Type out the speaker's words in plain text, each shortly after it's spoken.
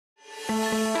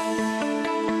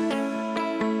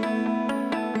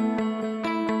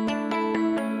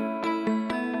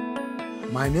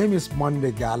My name is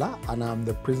Monday Gala, and I'm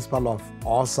the principal of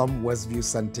awesome Westview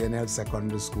Centennial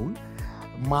Secondary School.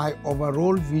 My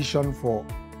overall vision for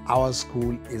our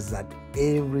school is that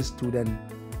every student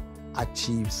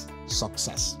achieves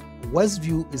success.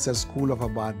 Westview is a school of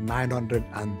about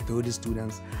 930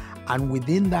 students, and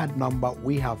within that number,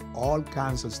 we have all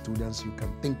kinds of students you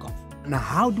can think of. Now,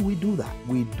 how do we do that?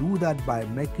 We do that by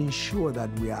making sure that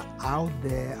we are out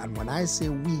there, and when I say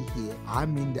we here, I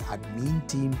mean the admin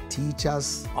team,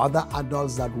 teachers, other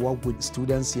adults that work with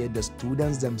students here, the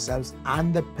students themselves,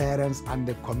 and the parents and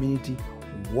the community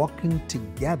working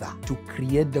together to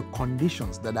create the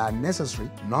conditions that are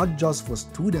necessary, not just for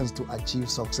students to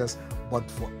achieve success, but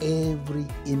for every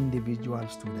individual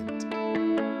student.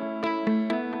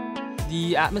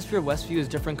 The atmosphere of Westview is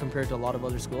different compared to a lot of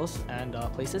other schools and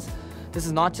places. This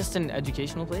is not just an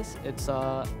educational place, it's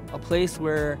a place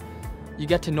where you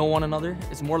get to know one another.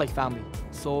 It's more like family.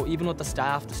 So even with the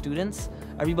staff, the students,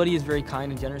 everybody is very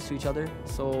kind and generous to each other.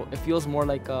 So it feels more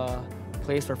like a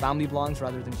place where family belongs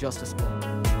rather than just a school.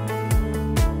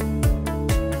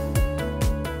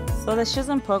 So the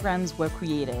CSS programs were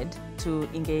created to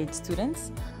engage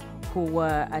students who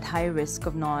were at high risk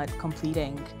of not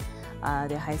completing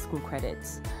their high school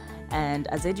credits. And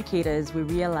as educators, we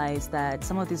realized that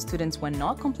some of these students were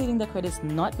not completing the credits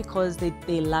not because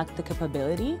they lacked the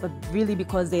capability, but really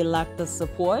because they lacked the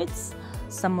supports.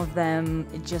 Some of them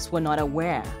just were not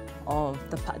aware of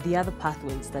the other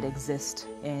pathways that exist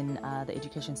in the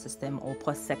education system or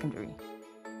post-secondary.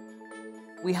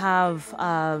 We have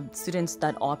students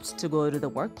that opt to go to the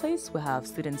workplace. We have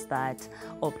students that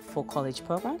opt for college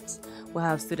programs. We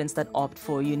have students that opt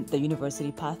for the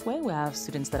university pathway. We have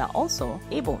students that are also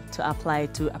able to apply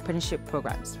to apprenticeship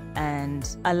programs.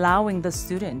 And allowing the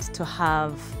students to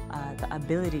have the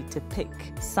ability to pick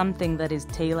something that is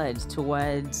tailored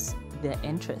towards their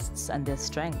interests and their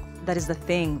strength. That is the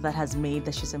thing that has made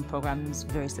the CSS programs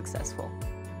very successful.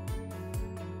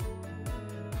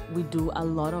 We do a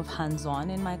lot of hands-on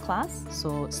in my class,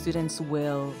 so students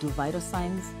will do vital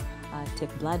signs,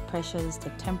 take blood pressures,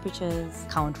 take temperatures,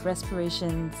 count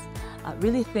respirations,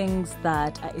 really things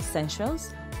that are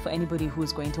essentials for anybody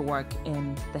who's going to work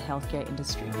in the healthcare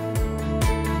industry.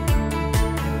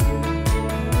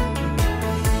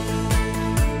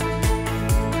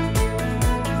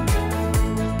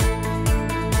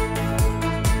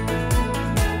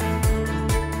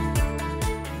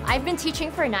 I've been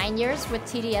teaching for 9 years with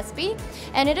TDSB,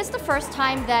 and it is the first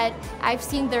time that I've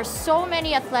seen there's so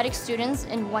many athletic students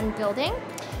in one building.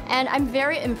 And I'm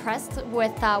very impressed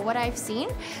with what I've seen.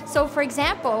 So for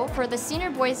example, for the senior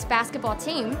boys basketball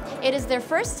team, it is their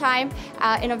first time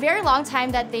in a very long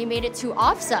time that they made it to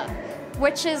OFSA,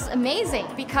 which is amazing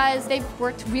because they've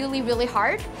worked really, really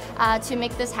hard to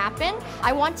make this happen.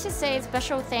 I want to say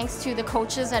special thanks to the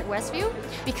coaches at Westview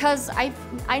because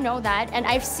I know that and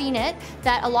I've seen it,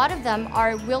 that a lot of them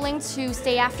are willing to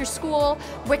stay after school,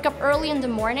 wake up early in the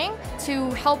morning to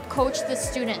help coach the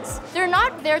students. They're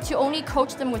not there to only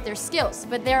coach them with their skills,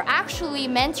 but they're actually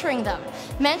mentoring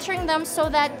them so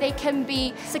that they can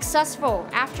be successful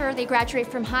after they graduate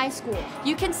from high school.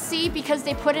 You can see because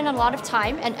they put in a lot of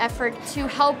time and effort to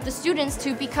help the students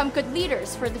to become good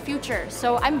leaders for the future.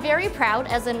 So I'm very proud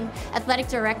as an athletic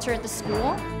director at the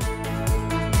school.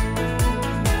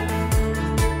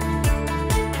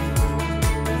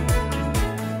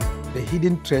 The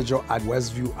hidden treasure at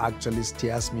Westview actually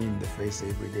stares me in the face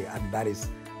every day, and that is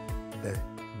the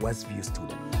Westview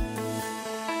student.